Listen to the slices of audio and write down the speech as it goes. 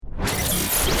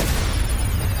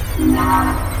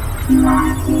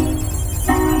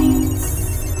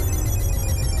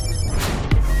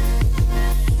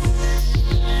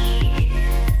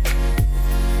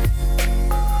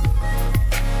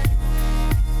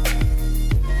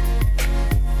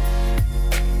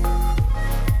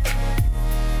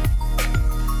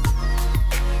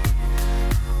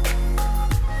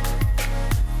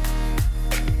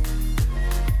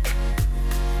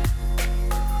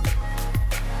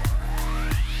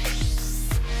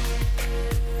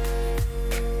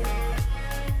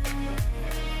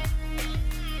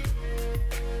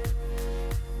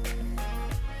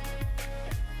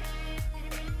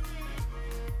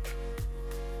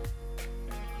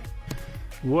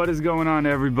What is going on,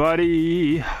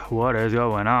 everybody? What is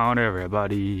going on,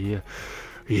 everybody?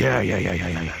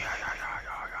 Yeah.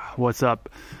 What's up?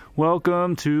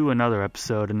 Welcome to another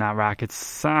episode of Not Rocket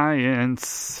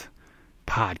Science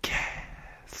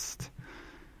Podcast.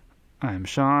 I'm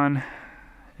Sean,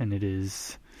 and it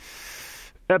is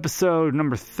episode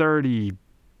number 32,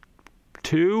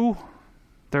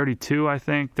 I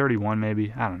think. 31,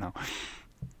 maybe. I don't know.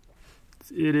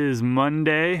 It is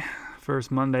Monday.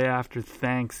 First Monday after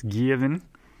Thanksgiving,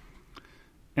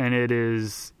 and it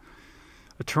is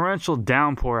a torrential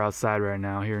downpour outside right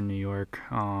now here in New York.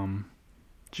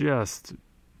 Just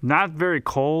not very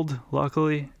cold,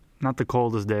 luckily. Not the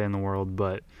coldest day in the world,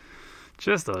 but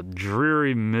just a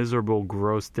dreary, miserable,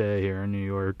 gross day here in New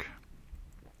York.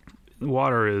 The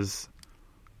water is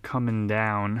coming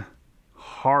down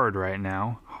hard right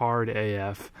now, hard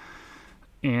AF.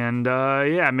 And,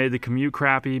 it made the commute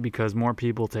crappy because more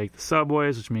people take the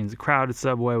subways, which means a crowded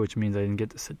subway, which means I didn't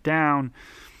get to sit down.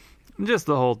 Just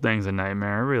the whole thing's a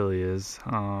nightmare. It really is.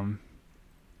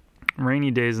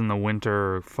 Rainy days in the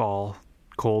winter or fall,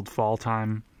 cold fall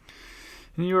time.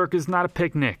 New York is not a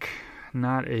picnic.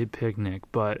 Not a picnic.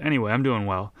 But anyway, I'm doing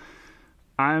well.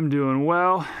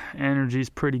 Energy's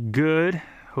pretty good.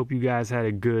 Hope you guys had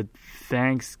a good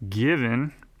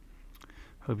Thanksgiving.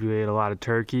 Hope you ate a lot of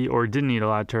turkey, or didn't eat a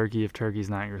lot of turkey if turkey's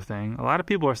not your thing. A lot of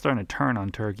people are starting to turn on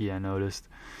turkey, I noticed.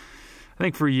 I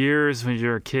think for years, when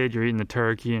you're a kid, you're eating the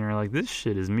turkey, and you're like, this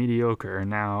shit is mediocre. And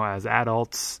now, as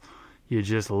adults, you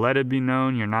just let it be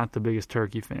known you're not the biggest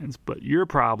turkey fans. But your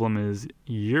problem is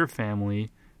your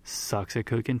family sucks at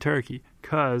cooking turkey,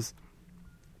 because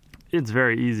it's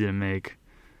very easy to make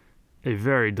a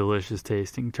very delicious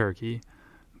tasting turkey,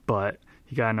 but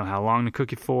you gotta know how long to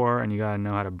cook it for, and you gotta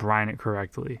know how to brine it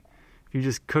correctly. If you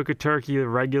just cook a turkey the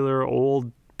regular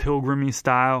old pilgrimy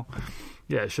style,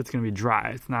 shit's gonna be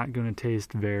dry. It's not gonna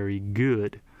taste very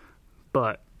good.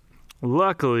 But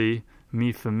luckily,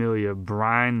 mi familia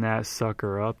brine that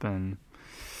sucker up, and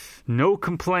no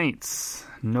complaints.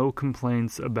 No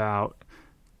complaints about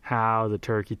how the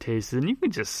turkey tasted. And you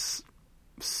can just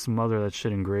smother that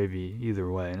shit in gravy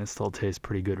either way, and it still tastes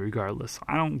pretty good regardless.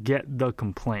 I don't get the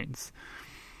complaints.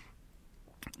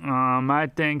 My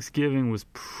Thanksgiving was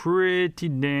pretty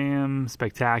damn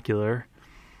spectacular.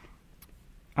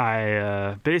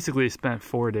 I basically spent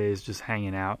 4 days just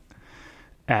hanging out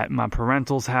at my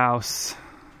parental's house,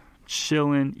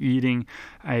 chilling, eating.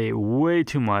 I ate way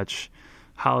too much.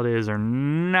 Holidays are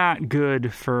not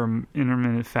good for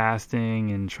intermittent fasting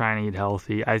and trying to eat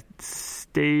healthy. I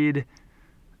stayed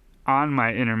on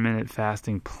my intermittent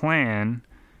fasting plan,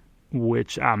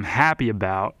 which I'm happy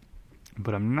about,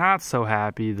 but I'm not so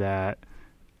happy that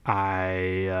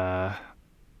I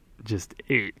just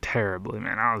ate terribly,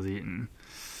 man. I was eating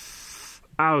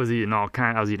all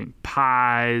kinds. I was eating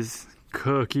pies,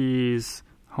 cookies,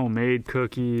 homemade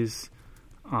cookies,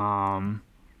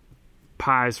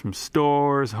 pies from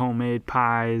stores, homemade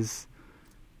pies,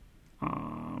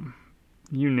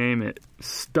 you name it,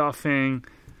 stuffing.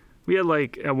 We had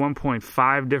at one point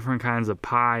 5 different kinds of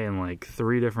pie and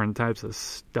 3 different types of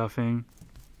stuffing.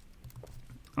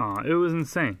 It was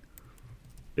insane.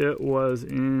 It was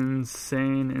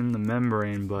insane in the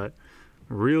membrane, but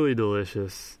really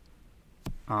delicious.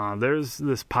 There's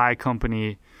this pie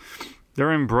company.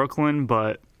 They're in Brooklyn,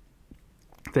 but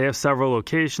they have several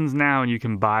locations now, and you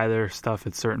can buy their stuff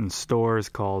at certain stores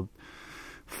called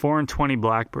 4 and 20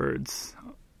 Blackbirds.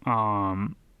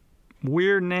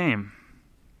 Weird name.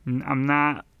 I'm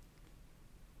not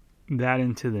that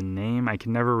into the name. I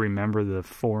can never remember the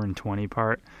 4 and 20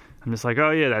 part. I'm just like,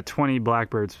 oh yeah, that 20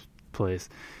 Blackbirds place.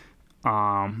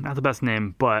 Not the best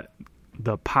name, but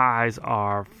the pies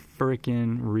are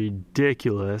freaking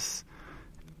ridiculous.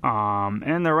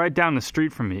 And they're right down the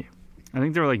street from me. I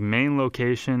think their main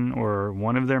location, or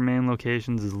one of their main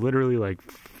locations, is literally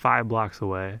 5 blocks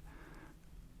away.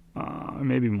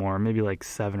 Maybe more, maybe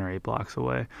 7 or 8 blocks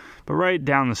away. But right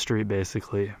down the street,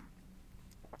 basically.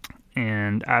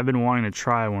 and I've been wanting to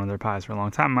try one of their pies for a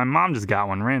long time. My mom just got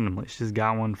one randomly. She just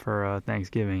got one for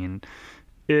Thanksgiving, and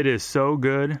it is so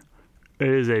good. It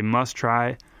is a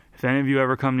must-try. If any of you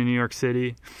ever come to New York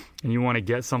City and you want to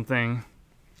get something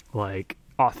like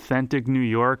authentic New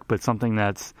York, but something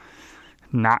that's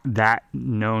not that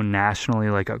known nationally,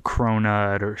 like a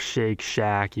Cronut or Shake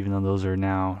Shack, even though those are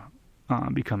now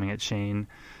becoming a chain,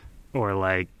 or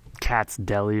like Cat's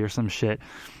Deli or some shit,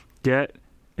 get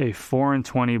a 4 and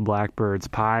 20 Blackbird's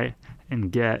pie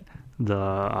and get the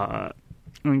I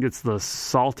think it's the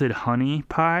salted honey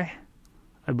pie,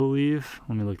 I believe.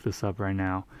 Let me look this up right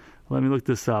now. All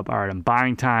right, I'm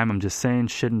buying time. I'm just saying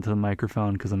shit into the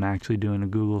microphone because I'm actually doing a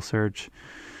Google search.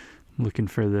 I'm looking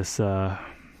for this pie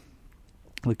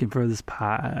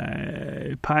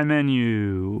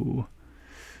menu.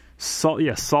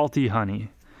 Salty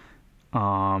honey.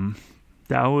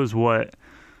 That was what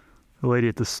the lady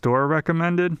at the store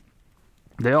recommended.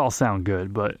 They all sound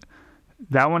good, but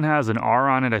that one has an R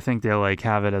on it. I think they like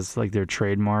have it as like their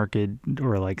trademark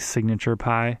or like signature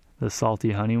pie, the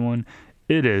salty honey one.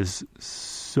 It is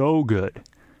so good.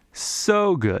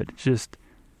 So good. Just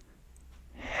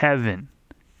heaven.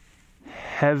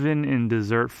 Heaven in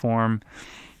dessert form.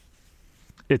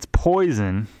 It's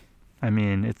poison.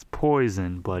 It's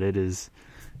poison, but it is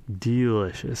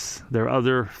delicious. Their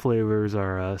other flavors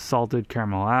are salted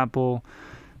caramel apple,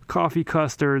 coffee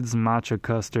custards, matcha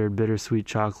custard, bittersweet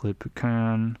chocolate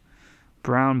pecan,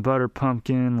 brown butter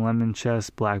pumpkin, lemon chess,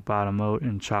 black bottom oat,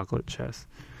 and chocolate chess.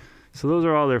 So those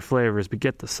are all their flavors, but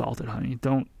get the salted honey.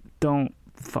 Don't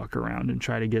fuck around and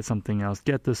try to get something else.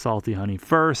 Get the salty honey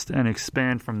first and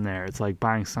expand from there. It's like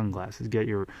buying sunglasses. Get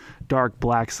your dark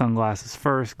black sunglasses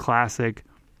first, classic,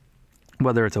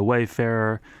 whether it's a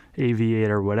Wayfarer,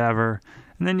 Aviator, whatever,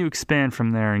 and then you expand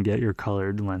from there and get your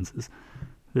colored lenses.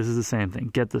 This is the same thing.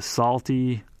 Get the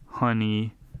salty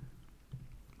honey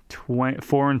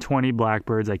 4 and 20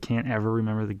 Blackbirds. I can't ever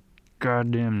remember the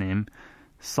goddamn name.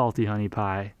 Salty honey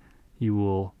pie. You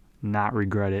will not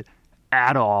regret it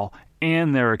at all,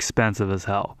 and they're expensive as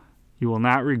hell. You will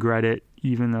not regret it,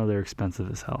 even though they're expensive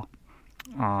as hell.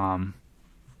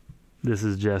 This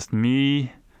is just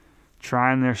me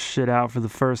trying their shit out for the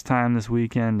first time this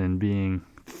weekend and being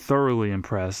thoroughly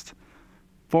impressed.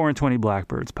 4 and 20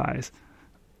 Blackbirds pies.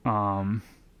 So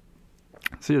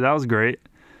yeah, that was great.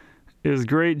 It was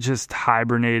great just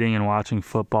hibernating and watching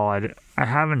football. I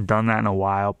haven't done that in a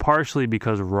while, partially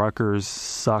because Rutgers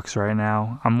sucks right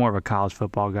now. I'm more of a college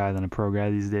football guy than a pro guy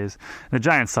these days. The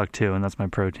Giants suck too, and that's my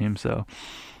pro team, so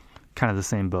kind of the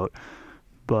same boat.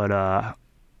 But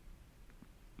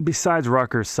besides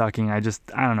Rutgers sucking, I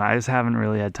don't know. I just haven't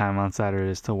really had time on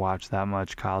Saturdays to watch that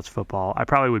much college football. I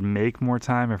probably would make more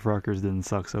time if Rutgers didn't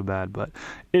suck so bad, but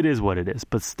it is what it is.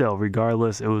 But still,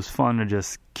 regardless, it was fun to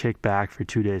just kick back for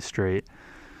 2 days straight,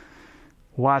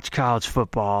 watch college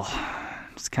football,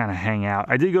 just kind of hang out.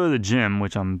 I did go to the gym,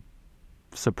 which I'm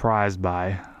surprised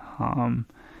by, and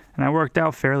I worked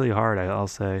out fairly hard, I'll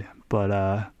say.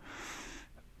 But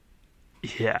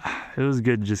yeah, it was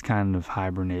good to just kind of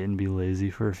hibernate and be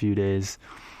lazy for a few days.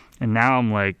 And now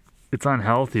I'm like, it's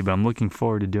unhealthy, but I'm looking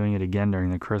forward to doing it again during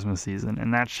the Christmas season.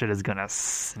 And that shit is going to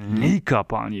sneak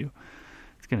up on you.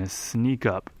 It's going to sneak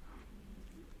up.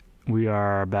 We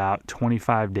are about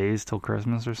 25 days till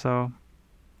Christmas or so.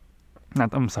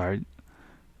 I'm sorry.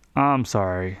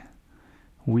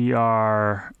 We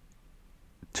are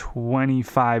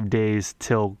 25 days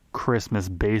till Christmas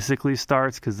basically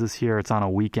starts, because this year it's on a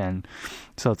weekend.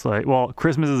 So it's like, well,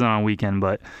 Christmas isn't on a weekend,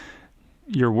 but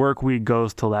your work week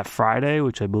goes till that Friday,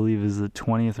 which I believe is the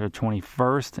 20th or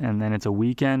 21st, and then it's a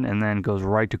weekend, and then goes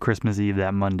right to Christmas Eve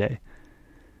that Monday.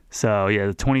 So yeah,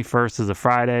 the 21st is a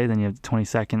Friday, then you have the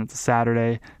 22nd, it's a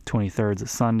Saturday, 23rd is a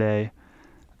Sunday,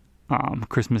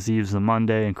 Christmas Eve is a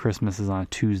Monday, and Christmas is on a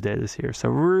Tuesday this year. So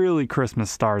really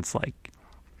Christmas starts like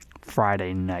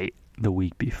Friday night the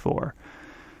week before.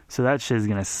 So that shit is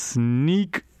going to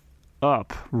sneak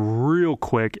up real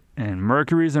quick, and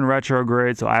Mercury's in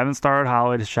retrograde, so I haven't started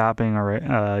holiday shopping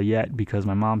yet because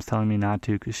my mom's telling me not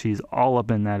to because she's all up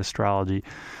in that astrology.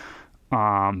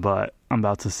 But I'm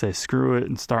about to say screw it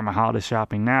and start my holiday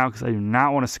shopping now because I do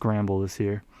not want to scramble this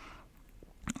year.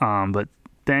 But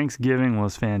Thanksgiving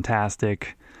was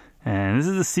fantastic, and this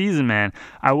is the season, man.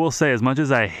 I will say, as much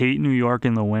as I hate New York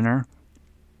in the winter,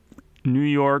 New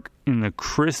York in the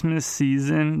Christmas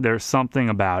season, there's something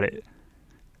about it.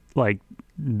 Like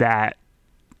that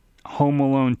Home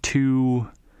Alone 2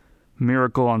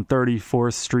 Miracle on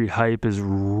 34th Street hype is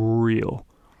real.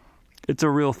 It's a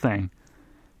real thing.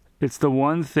 It's the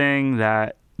one thing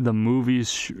that the movies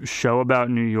show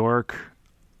about New York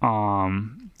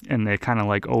and they kind of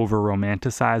like over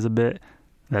romanticize a bit.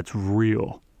 That's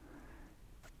real.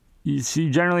 You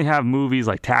generally have movies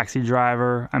like Taxi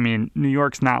Driver. I mean, New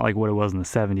York's not like what it was in the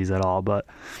 70s at all, but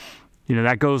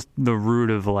that goes the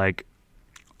route of like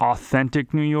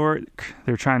authentic New York.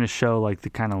 They're trying to show like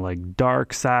the kind of like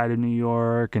dark side of New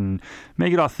York and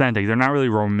make it authentic. They're not really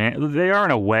romantic. They are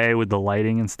in a way with the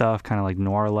lighting and stuff, kind of like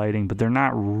noir lighting, but they're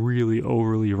not really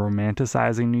overly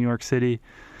romanticizing New York City.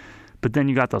 But then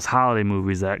you got those holiday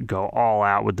movies that go all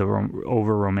out with the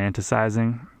over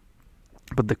romanticizing.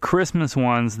 But the Christmas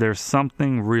ones, there's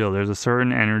something real. There's a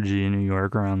certain energy in New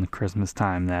York around the Christmas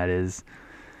time that is,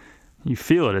 you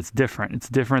feel it. It's different. It's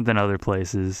different than other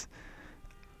places.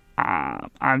 I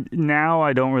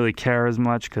don't really care as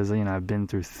much because I've been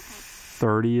through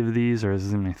 30 of these, or this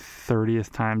is my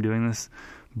 30th time doing this.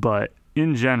 But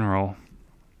in general,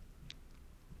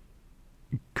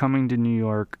 coming to New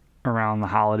York around the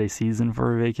holiday season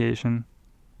for a vacation,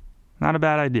 not a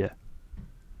bad idea.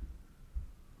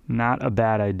 Not a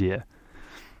bad idea.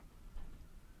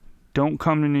 Don't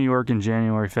come to New York in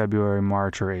January, February,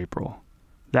 March, or April.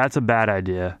 That's a bad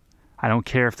idea. I don't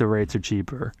care if the rates are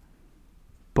cheaper.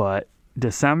 But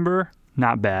December,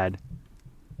 not bad.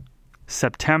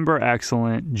 September,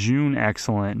 excellent. June,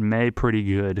 excellent. May, pretty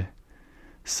good.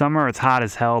 Summer, it's hot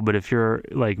as hell, but if you're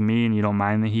like me and you don't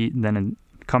mind the heat, then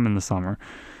come in the summer.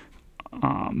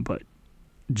 But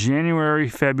January,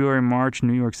 February, March,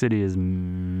 New York City is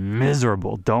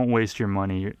miserable. Don't waste your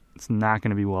money. It's not going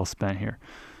to be well spent here.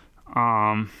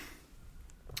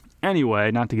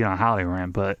 Anyway, not to get on a holiday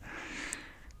rant, but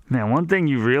man, one thing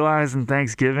you realize in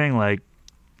Thanksgiving, like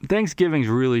Thanksgiving's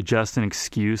really just an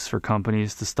excuse for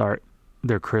companies to start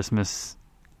their Christmas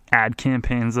ad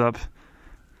campaigns up.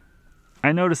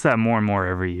 I notice that more and more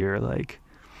every year. Like,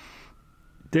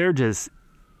 they're just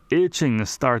itching to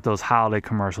start those holiday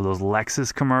commercials, those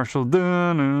Lexus commercials.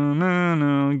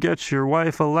 Get your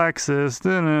wife a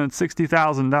Lexus. It's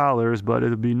 $60,000, but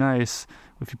it'd be nice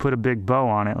if you put a big bow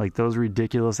on it. Like those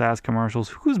ridiculous ass commercials.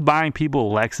 Who's buying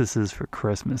people Lexuses for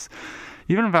Christmas?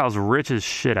 Even if I was rich as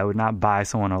shit, I would not buy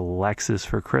someone a Lexus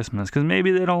for Christmas because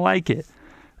maybe they don't like it.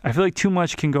 I feel like too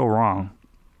much can go wrong.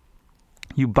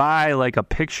 You buy like a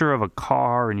picture of a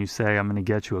car and you say, I'm going to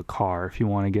get you a car if you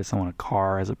want to get someone a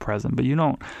car as a present, but you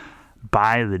don't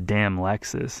buy the damn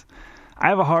Lexus. I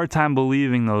have a hard time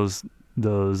believing those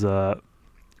I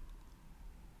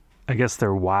guess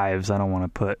they're wives. I don't want to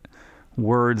put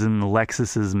words in the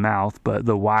Lexus's mouth, but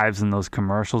the wives in those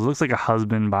commercials, it looks like a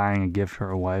husband buying a gift for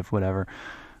a wife, whatever.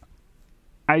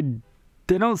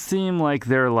 They don't seem like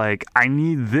they're like, I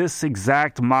need this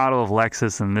exact model of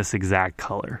Lexus in this exact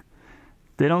color.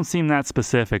 They don't seem that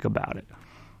specific about it.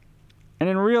 And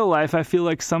in real life, I feel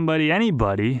like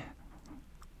anybody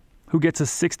who gets a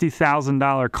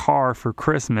 $60,000 car for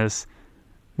Christmas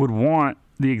would want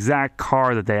the exact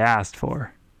car that they asked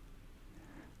for.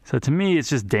 So to me, it's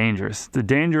just dangerous. It's a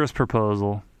dangerous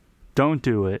proposal. Don't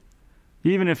do it.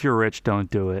 Even if you're rich, don't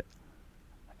do it.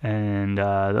 And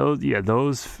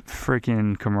those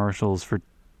freaking commercials for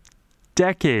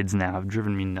decades now have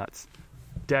driven me nuts.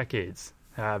 Decades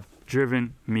have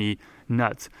driven me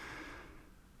nuts.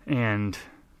 And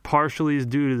partially is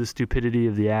due to the stupidity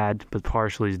of the ad, but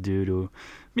partially is due to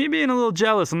me being a little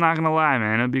jealous. I'm not going to lie,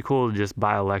 man. It'd be cool to just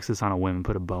buy a Lexus on a whim and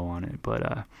put a bow on it.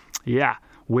 But,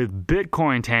 with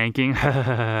Bitcoin tanking,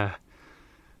 that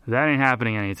ain't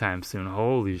happening anytime soon.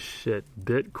 Holy shit.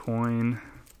 Bitcoin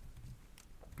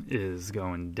is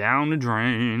going down the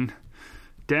drain.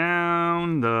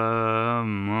 Down the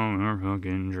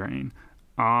motherfucking drain.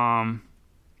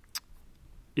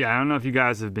 Yeah, I don't know if you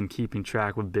guys have been keeping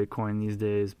track with Bitcoin these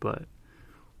days, but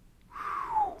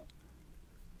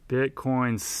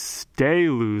Bitcoin stay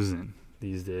losing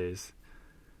these days.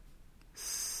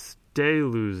 Stay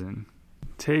losing.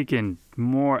 Taking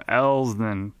more L's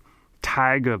than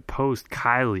Tyga post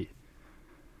Kylie.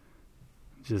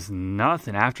 Just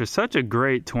nothing. After such a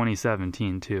great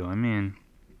 2017, too. I mean,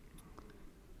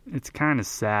 it's kind of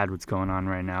sad what's going on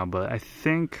right now, but I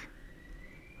think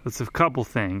it's a couple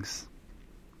things.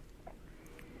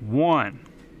 One,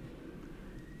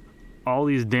 all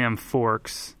these damn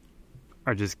forks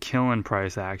are just killing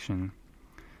price action.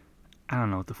 I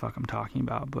don't know what the fuck I'm talking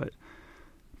about, but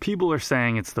people are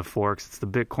saying it's the forks. It's the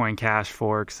Bitcoin Cash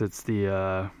forks. It's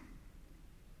the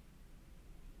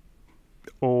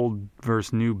old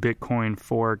versus new Bitcoin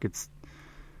fork. It's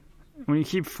when you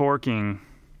keep forking,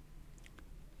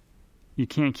 you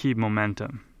can't keep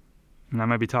momentum. And I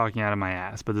might be talking out of my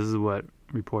ass, but this is what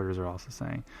reporters are also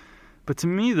saying. But to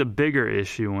me, the bigger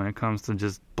issue when it comes to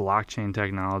just blockchain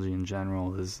technology in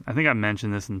general is, I think I've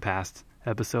mentioned this in past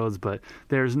episodes, but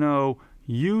there's no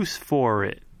use for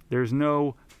it. There's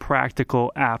no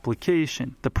practical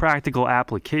application. The practical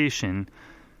application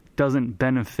doesn't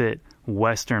benefit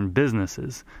Western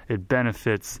businesses. It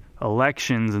benefits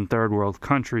elections in third world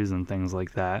countries and things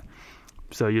like that.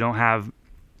 So you don't have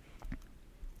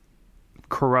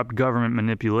corrupt government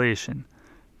manipulation.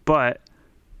 But,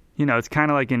 it's kind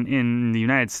of like in the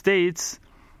United States,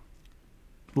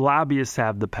 lobbyists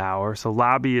have the power. So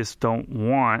lobbyists don't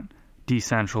want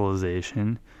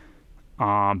decentralization.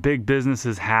 Big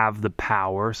businesses have the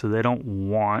power, so they don't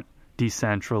want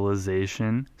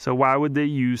decentralization. So why would they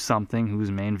use something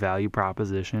whose main value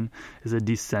proposition is a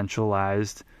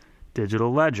decentralized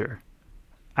digital ledger?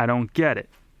 I don't get it.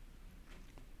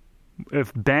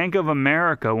 If Bank of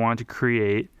America wanted to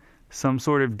create some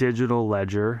sort of digital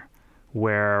ledger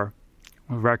where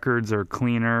records are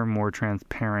cleaner, more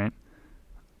transparent,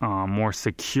 more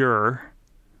secure,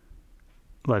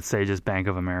 let's say just Bank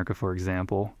of America, for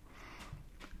example,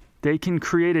 they can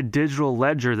create a digital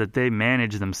ledger that they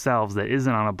manage themselves that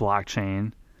isn't on a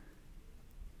blockchain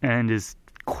and is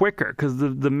quicker. Because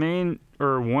the main,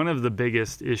 or one of the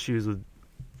biggest issues with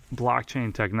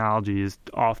blockchain technology is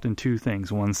often two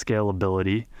things. One,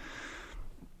 scalability.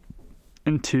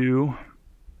 And two,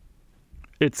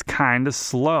 it's kind of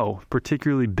slow,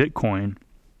 particularly Bitcoin,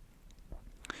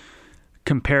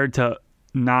 compared to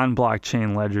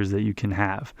non-blockchain ledgers that you can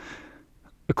have.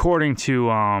 According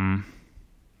to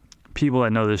people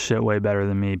that know this shit way better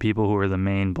than me, people who are the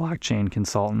main blockchain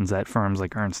consultants at firms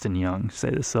like Ernst & Young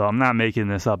say this. So I'm not making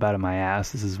this up out of my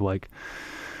ass. This is like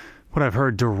what I've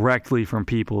heard directly from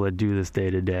people that do this day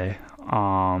to day.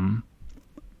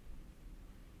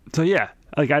 So yeah,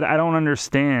 like I don't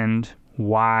understand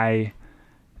why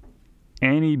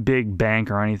any big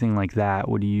bank or anything like that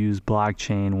would use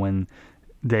blockchain when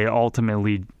they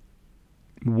ultimately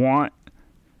want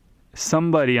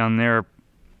somebody on their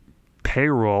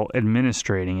payroll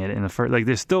administrating it in the first. Like,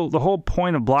 there's still the whole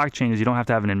point of blockchain is you don't have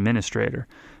to have an administrator.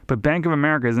 But Bank of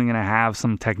America isn't going to have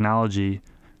some technology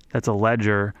that's a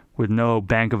ledger with no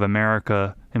Bank of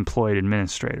America employed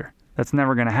administrator. That's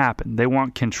never going to happen. They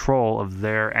want control of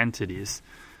their entities.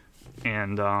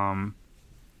 And I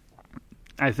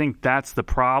think that's the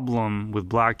problem with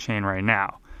blockchain right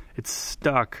now. It's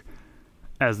stuck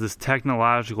as this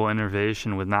technological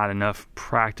innovation with not enough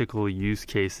practical use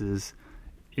cases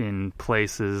in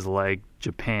places like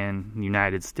Japan,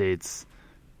 United States,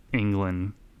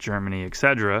 England, Germany,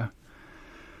 etc.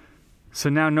 So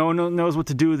now no one knows what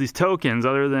to do with these tokens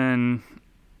other than,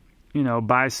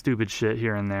 buy stupid shit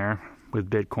here and there with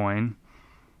Bitcoin.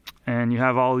 And you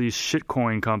have all these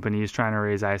shitcoin companies trying to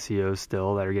raise ICOs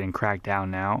still that are getting cracked down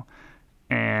now.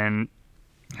 And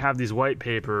have these white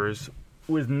papers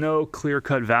with no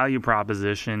clear-cut value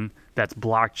proposition that's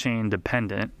blockchain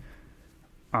dependent.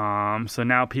 So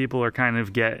now people are kind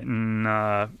of getting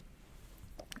out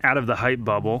of the hype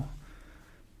bubble,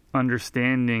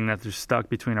 understanding that they're stuck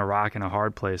between a rock and a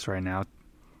hard place right now.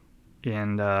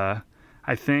 And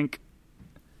I think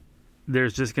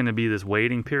there's just going to be this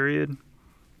waiting period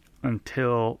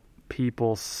until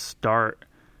people start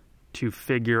to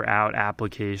figure out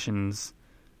applications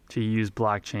to use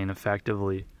blockchain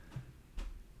effectively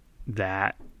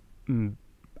that,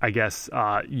 I guess,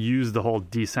 use the whole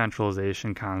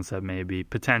decentralization concept maybe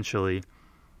potentially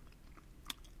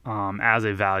as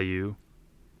a value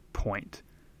point.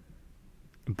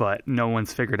 But no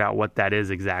one's figured out what that is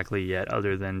exactly yet,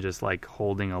 other than just like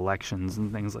holding elections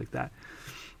and things like that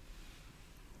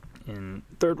in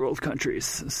third world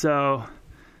countries. So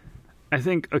I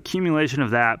think accumulation of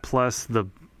that plus the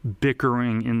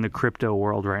bickering in the crypto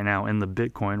world right now, in the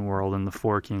Bitcoin world, and the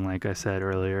forking, like I said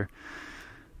earlier,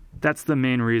 that's the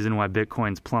main reason why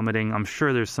Bitcoin's plummeting. I'm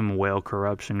sure there's some whale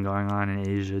corruption going on in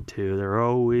Asia too. There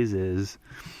always is.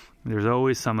 There's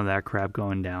always some of that crap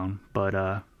going down.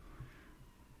 But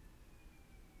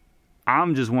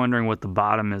I'm just wondering what the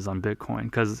bottom is on Bitcoin.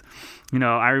 Because,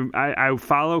 I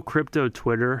follow crypto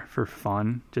Twitter for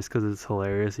fun, just because it's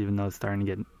hilarious, even though it's starting to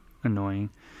get annoying.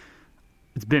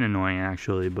 It's been annoying,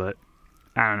 actually, but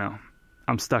I don't know.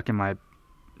 I'm stuck in my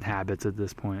habits at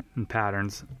this point and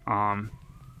patterns.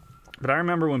 But I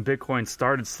remember when Bitcoin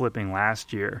started slipping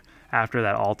last year after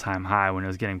that all-time high when it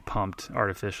was getting pumped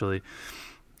artificially.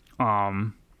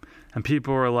 And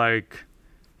people were like,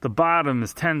 the bottom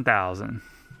is 10,000.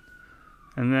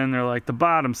 And then they're like, the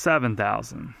bottom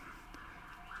 7,000.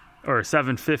 Or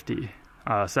 750.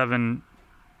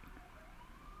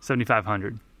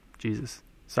 7,500. Jesus.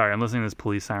 Sorry, I'm listening to this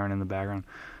police siren in the background.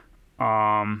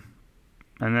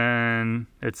 And then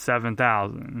it's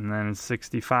 7,000, and then it's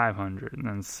 6,500, and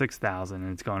then 6,000,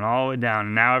 and it's going all the way down.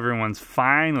 And now everyone's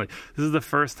finally, this is the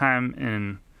first time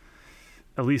in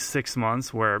at least 6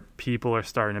 months where people are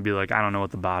starting to be like, I don't know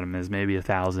what the bottom is, maybe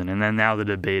 1,000. And then now the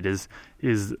debate is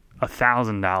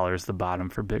 $1,000 the bottom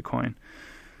for Bitcoin?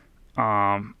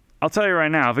 I'll tell you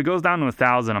right now, if it goes down to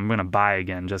 1,000, I'm going to buy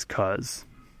again just because.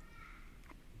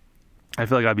 I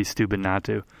feel like I'd be stupid not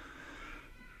to.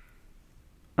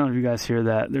 I don't know if you guys hear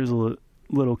that. There's a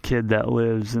little kid that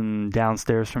lives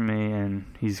downstairs from me, and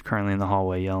he's currently in the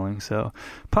hallway yelling. So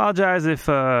apologize if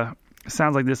it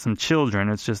sounds like there's some children.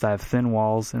 It's just I have thin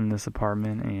walls in this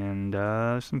apartment and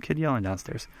some kid yelling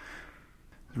downstairs.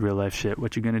 Real life shit.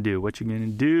 What you gonna do? What you gonna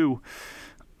do?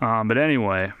 But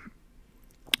anyway,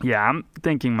 yeah, I'm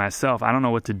thinking myself, I don't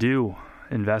know what to do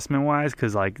investment-wise,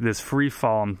 because like this free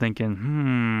fall, I'm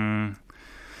thinking,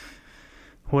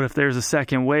 what if there's a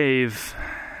second wave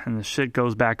and the shit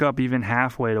goes back up even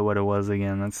halfway to what it was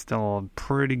again? That's still a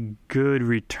pretty good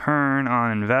return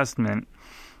on investment.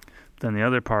 Then the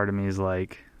other part of me is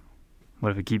like,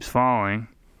 what if it keeps falling?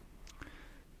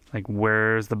 Like,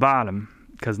 where's the bottom?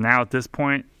 Because now at this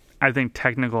point, I think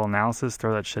technical analysis,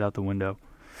 throw that shit out the window.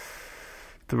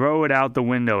 Throw it out the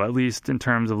window, at least in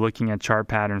terms of looking at chart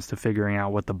patterns to figuring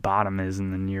out what the bottom is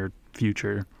in the near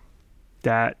future.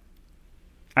 That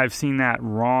I've seen that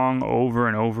wrong over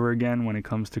and over again when it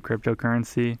comes to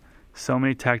cryptocurrency. So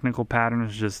many technical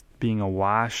patterns just being a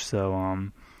wash. So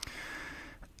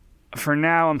for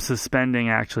now, I'm suspending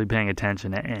actually paying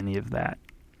attention to any of that.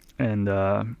 And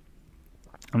I'm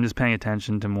just paying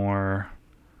attention to more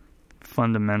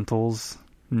fundamentals,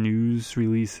 news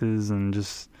releases, and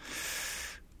just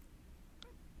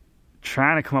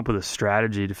trying to come up with a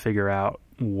strategy to figure out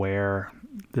where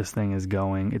this thing is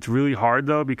going. It's really hard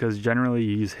though, because generally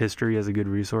you use history as a good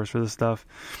resource for this stuff.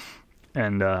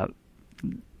 And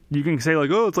you can say like,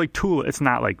 oh, it's like tulip. It's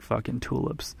not like fucking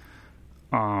tulips.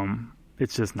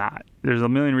 It's just not. There's a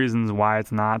million reasons why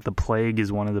it's not. The plague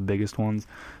is one of the biggest ones,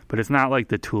 but it's not like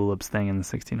the tulips thing in the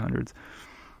 1600s.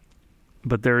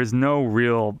 But there is no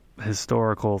real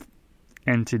historical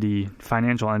entity,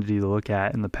 financial entity to look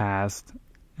at in the past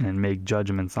and make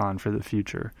judgments on for the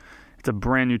future. It's a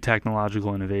brand new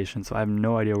technological innovation, so I have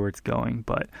no idea where it's going.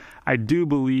 But I do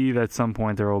believe at some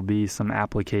point there will be some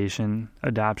application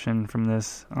adoption from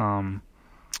this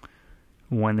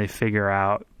when they figure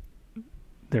out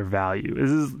their value.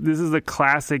 This is a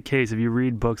classic case. If you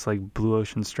read books like Blue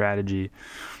Ocean Strategy,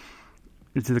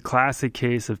 it's the classic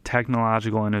case of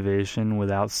technological innovation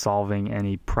without solving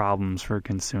any problems for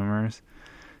consumers.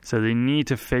 So they need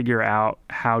to figure out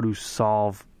how to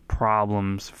solve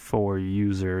problems for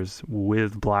users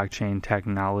with blockchain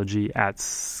technology at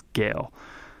scale.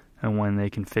 And when they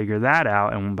can figure that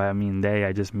out, and by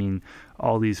I just mean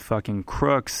all these fucking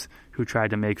crooks who tried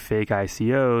to make fake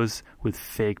ICOs with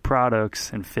fake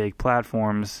products and fake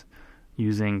platforms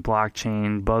using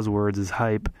blockchain buzzwords as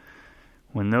hype,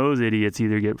 when those idiots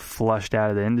either get flushed out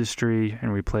of the industry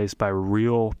and replaced by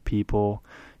real people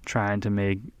trying to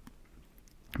make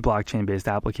blockchain-based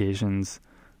applications,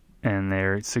 and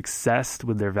they're successed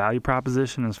with their value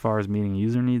proposition as far as meeting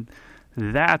user need,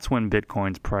 that's when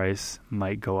Bitcoin's price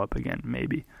might go up again,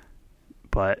 maybe.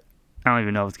 But I don't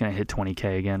even know if it's going to hit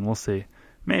 20K again. We'll see.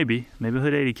 Maybe it'll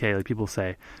hit 80K like people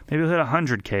say. Maybe it'll hit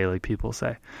 100K like people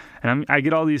say. And I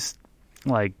get all these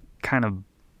like kind of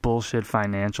bullshit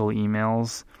financial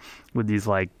emails with these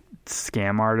like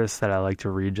scam artists that I like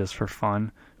to read just for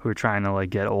fun, who are trying to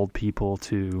like get old people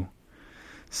to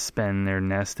spend their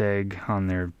nest egg on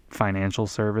their financial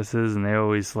services, and they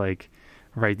always like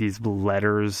write these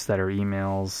letters that are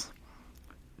emails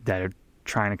that are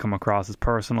trying to come across as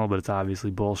personal, but it's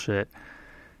obviously bullshit.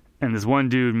 And this one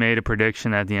dude made a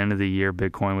prediction that at the end of the year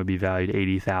Bitcoin would be valued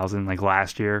 80,000, like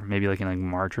last year, maybe like in like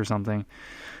March or something.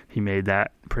 He made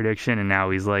that prediction, and now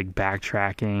he's like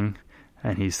backtracking,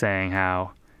 and he's saying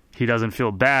how he doesn't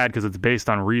feel bad because it's based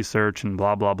on research and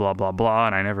blah, blah, blah, blah, blah.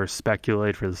 And I never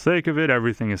speculate for the sake of it.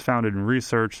 Everything is founded in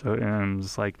research. So, and I'm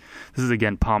just like, this is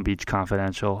again Palm Beach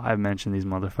Confidential. I've mentioned these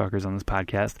motherfuckers on this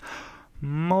podcast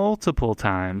multiple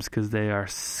times because they are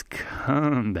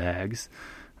scumbags.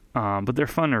 But they're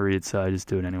fun to read, so I just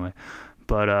do it anyway.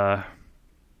 But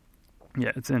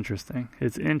yeah, it's interesting.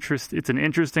 It's an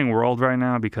interesting world right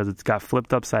now because it's got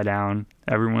flipped upside down.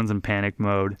 Everyone's in panic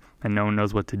mode, and no one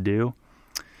knows what to do.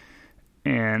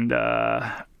 And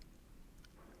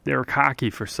they were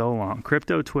cocky for so long.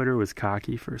 Crypto Twitter was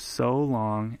cocky for so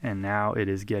long, and now it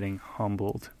is getting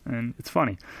humbled. And it's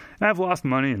funny. And I've lost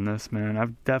money in this, man.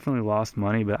 I've definitely lost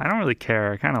money, but I don't really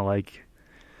care. I kind of like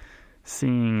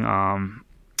seeing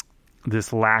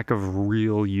this lack of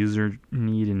real user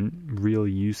need and real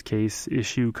use case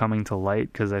issue coming to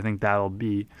light, because I think that'll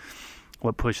be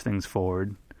what push things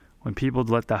forward. when people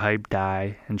let the hype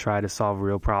die and try to solve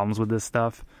real problems with this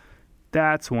stuff,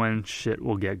 that's when shit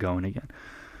will get going again.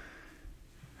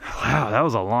 Wow, that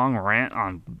was a long rant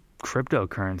on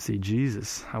cryptocurrency.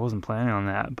 Jesus, I wasn't planning on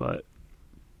that, but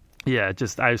yeah,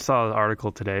 I saw an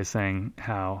article today saying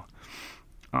how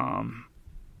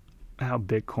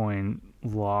Bitcoin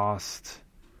lost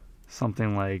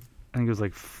something like, I think it was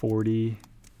like 40%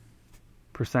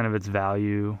 of its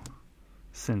value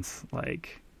since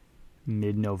like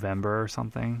mid-November or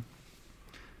something.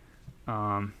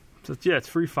 So yeah, it's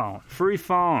free falling.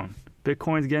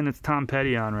 Bitcoin's getting its Tom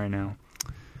Petty on right now,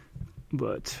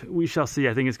 but we shall see.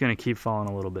 I think it's going to keep falling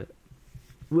a little bit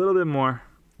more,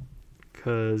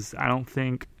 because I don't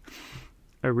think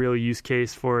a real use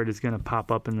case for it is going to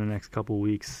pop up in the next couple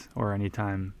weeks or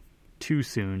anytime too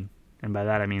soon, and by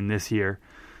that I mean this year.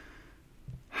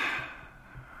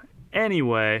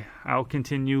 Anyway, I'll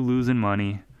continue losing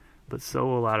money, but so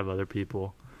will a lot of other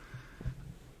people.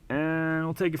 And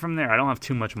we'll take it from there. I don't have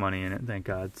too much money in it, thank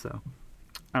God, so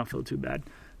I don't feel too bad.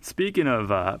 Speaking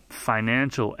of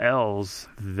financial L's,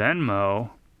 Venmo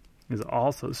is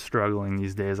also struggling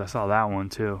these days. I saw that one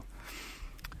too.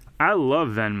 I love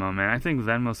Venmo, man. I think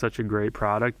Venmo's such a great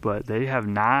product, but they have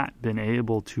not been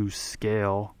able to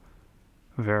scale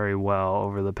very well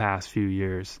over the past few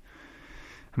years.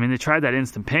 I mean, they tried that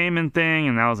instant payment thing,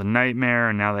 and that was a nightmare,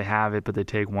 and now they have it, but they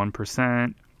take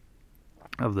 1%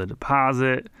 of the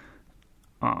deposit.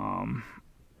 But,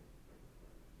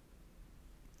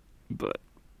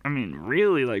 I mean,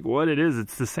 really, like, what it is,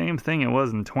 it's the same thing it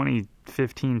was in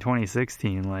 2015,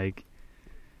 2016. Like,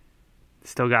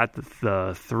 still got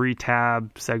the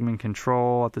 3-tab segment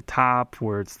control at the top,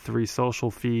 where it's 3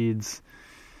 social feeds,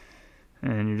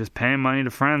 and you're just paying money to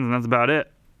friends, and that's about it.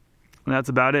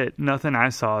 Nothing I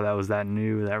saw that was that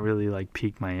new, that really like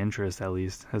piqued my interest, at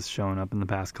least, has shown up in the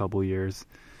past couple years.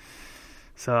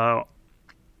 So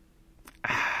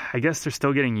I guess they're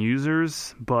still getting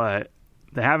users, but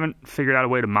they haven't figured out a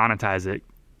way to monetize it,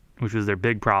 which was their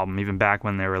big problem, even back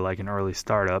when they were like an early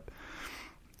startup.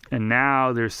 And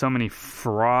now there's so many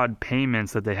fraud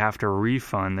payments that they have to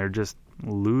refund. They're just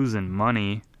losing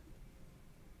money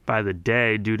by the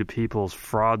day due to people's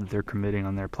fraud that they're committing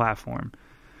on their platform.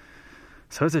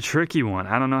 So it's a tricky one.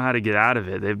 I don't know how to get out of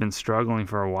it. They've been struggling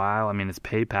for a while. I mean, it's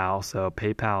PayPal, so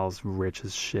PayPal's rich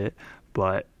as shit.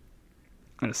 But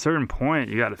at a certain point,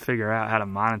 you got to figure out how to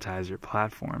monetize your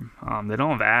platform. They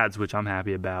don't have ads, which I'm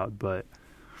happy about, but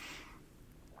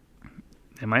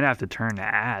they might have to turn to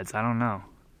ads. I don't know.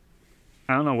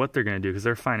 I don't know what they're going to do, because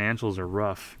their financials are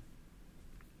rough.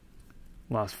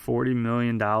 Lost $40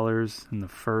 million in the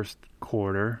first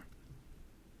quarter.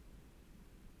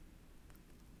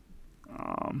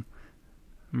 I'm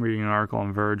reading an article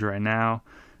on Verge right now.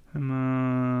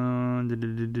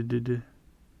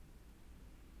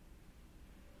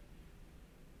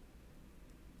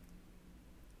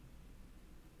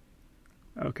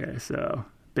 Okay, so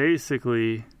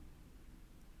basically,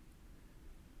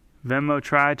 Venmo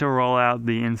tried to roll out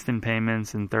the instant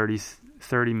payments in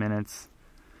 30 minutes.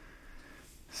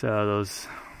 So those,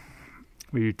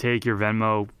 where you take your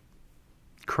Venmo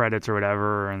credits or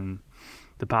whatever and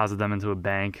deposit them into a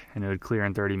bank, and it would clear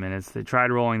in 30 minutes. They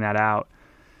tried rolling that out.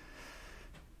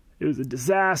 It was a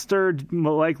disaster,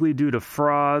 likely due to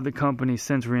fraud. The company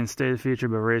since reinstated the feature,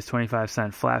 but raised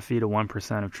 25-cent flat fee to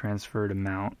 1% of transferred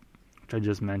amount, which I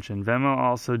just mentioned. Venmo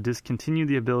also discontinued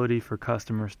the ability for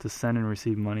customers to send and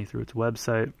receive money through its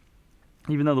website.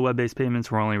 Even though the web-based payments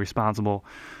were only responsible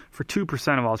for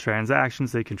 2% of all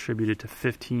transactions, they contributed to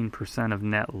 15% of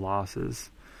net losses.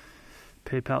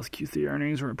 PayPal's Q3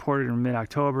 earnings were reported in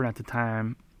mid-October, and at the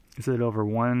time, it said over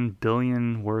 $1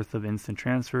 billion worth of instant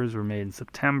transfers were made in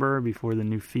September before the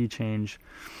new fee change.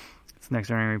 Its next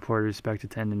earnings report is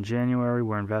expected to end in January,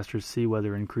 where investors see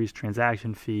whether increased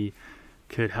transaction fee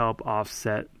could help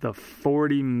offset the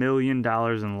 $40 million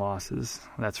in losses.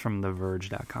 That's from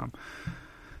TheVerge.com.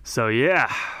 So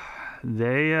yeah,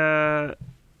 they at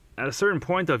a certain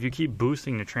point, though, if you keep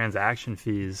boosting the transaction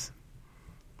fees,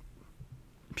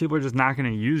 people are just not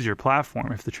going to use your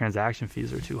platform if the transaction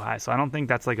fees are too high. So I don't think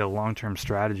that's like a long-term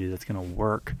strategy that's going to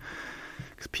work,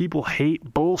 because people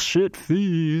hate bullshit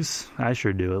fees. I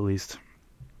sure do, at least.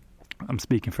 I'm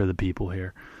speaking for the people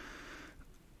here.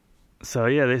 So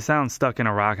yeah, they sound stuck in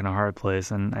a rock and a hard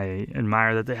place, and I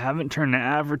admire that they haven't turned to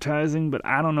advertising, but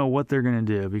I don't know what they're going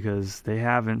to do, because they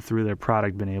haven't, through their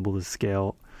product, been able to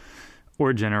scale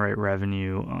or generate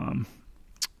revenue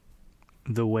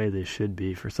the way they should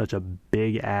be for such a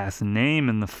big-ass name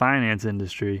in the finance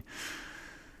industry.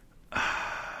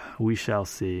 We shall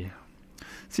see.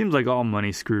 Seems like all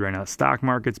money's screwed right now. Stock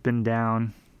market's been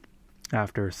down.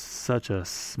 after such a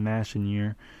smashing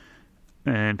year.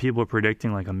 And people are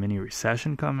predicting like a mini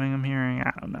recession coming, I'm hearing.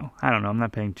 I don't know. I'm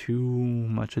not paying too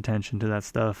much attention to that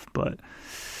stuff, but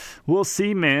we'll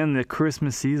see, man. The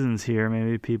Christmas season's here.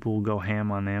 Maybe people will go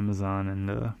ham on Amazon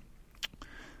and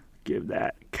give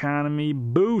that economy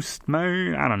boost,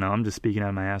 man. I don't know. I'm just speaking out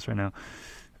of my ass right now.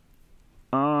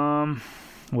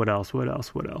 What else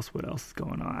is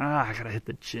going on? I gotta hit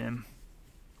the gym.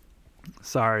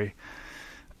 Sorry.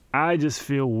 I just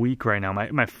feel weak right now.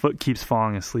 My foot keeps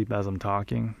falling asleep as I'm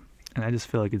talking, and I just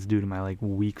feel like it's due to my like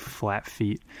weak, flat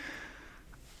feet.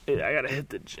 I gotta hit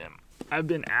the gym. I've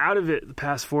been out of it the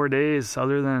past 4 days,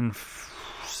 other than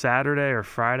Saturday or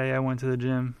Friday I went to the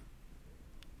gym.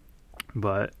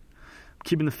 But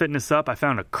keeping the fitness up. I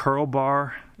found a curl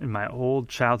bar in my old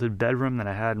childhood bedroom that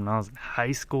I had when I was in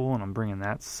high school, and I'm bringing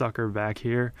that sucker back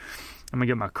here. I'm gonna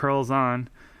get my curls on.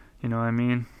 You know what I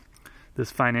mean? This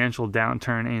financial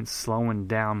downturn ain't slowing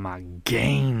down my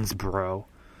gains, bro.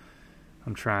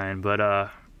 I'm trying,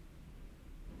 but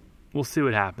we'll see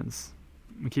what happens.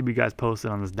 I'm gonna keep you guys posted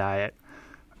on this diet.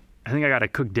 I think I gotta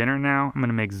cook dinner now. I'm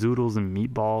gonna make zoodles and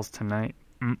meatballs tonight.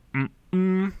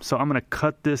 So I'm gonna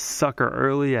cut this sucker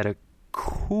early at a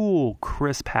cool,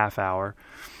 crisp half hour.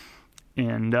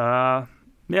 And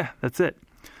yeah, that's it.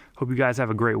 Hope you guys have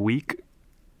a great week.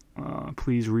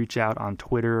 Please reach out on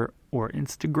Twitter or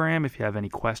Instagram if you have any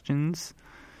questions,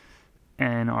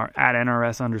 and are at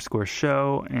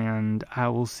NRS_show. And I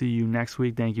will see you next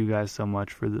week. Thank you guys so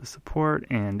much for the support.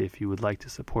 And if you would like to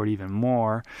support even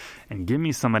more and give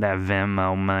me some of that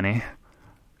Venmo money,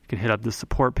 you can hit up the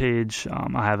support page.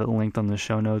 I'll have it linked on the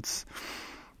show notes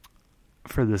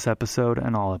for this episode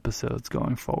and all episodes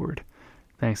going forward.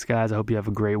 Thanks, guys. I hope you have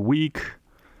a great week.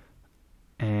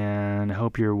 And I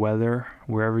hope your weather,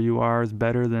 wherever you are, is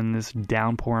better than this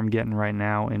downpour I'm getting right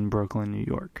now in Brooklyn, New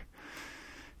York.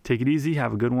 Take it easy.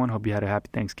 Have a good one. Hope you had a happy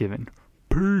Thanksgiving.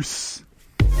 Peace.